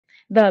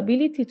the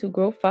ability to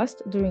grow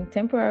fast during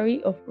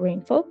temporary of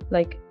rainfall,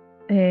 like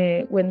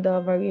when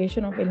the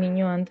variation of El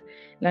Niño and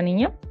La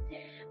Niña,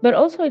 but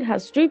also it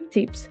has strip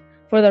tips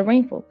for the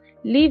rainfall,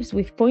 leaves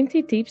with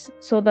pointy tips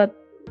so that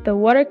the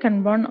water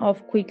can run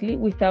off quickly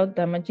without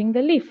damaging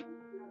the leaf.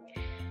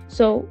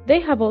 So they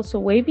have also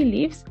wavy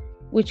leaves,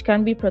 which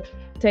can be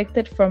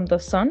protected from the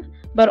sun,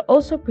 but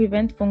also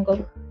prevent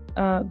fungal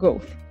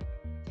growth.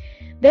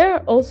 There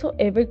are also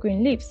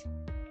evergreen leaves,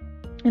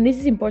 and this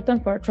is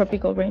important for a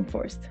tropical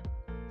rainforest.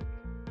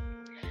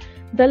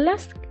 The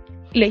last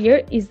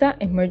layer is the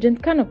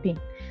emergent canopy.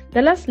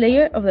 The last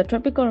layer of the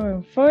tropical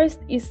rainforest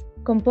is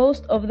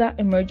composed of the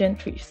emergent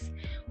trees,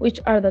 which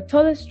are the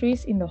tallest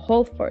trees in the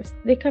whole forest.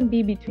 They can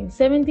be between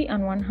 70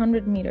 and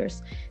 100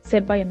 meters,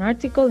 said by an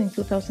article in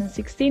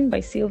 2016 by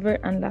Silver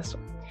and Lasso.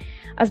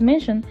 As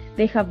mentioned,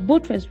 they have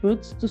buttress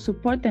roots to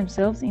support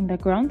themselves in the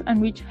ground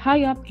and reach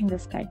high up in the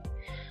sky.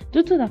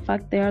 Due to the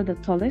fact they are the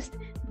tallest,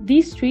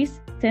 these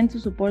trees tend to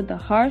support the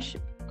harsh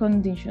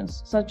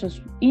conditions such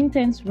as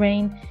intense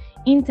rain,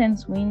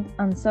 intense wind,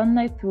 and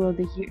sunlight throughout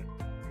the year.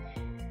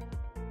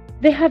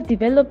 They have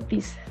developed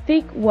these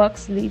thick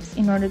wax leaves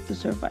in order to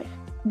survive,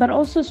 but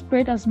also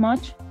spread as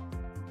much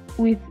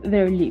with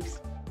their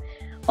leaves.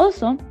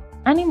 Also,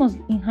 animals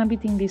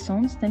inhabiting these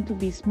zones tend to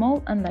be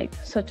small and light,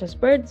 such as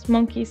birds,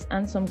 monkeys,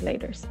 and some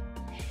gliders.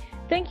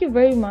 Thank you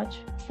very much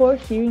for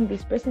hearing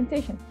this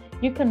presentation.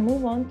 You can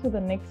move on to the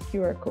next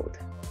QR code.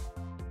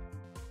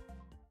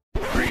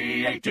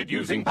 Created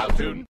using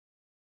Powtoon.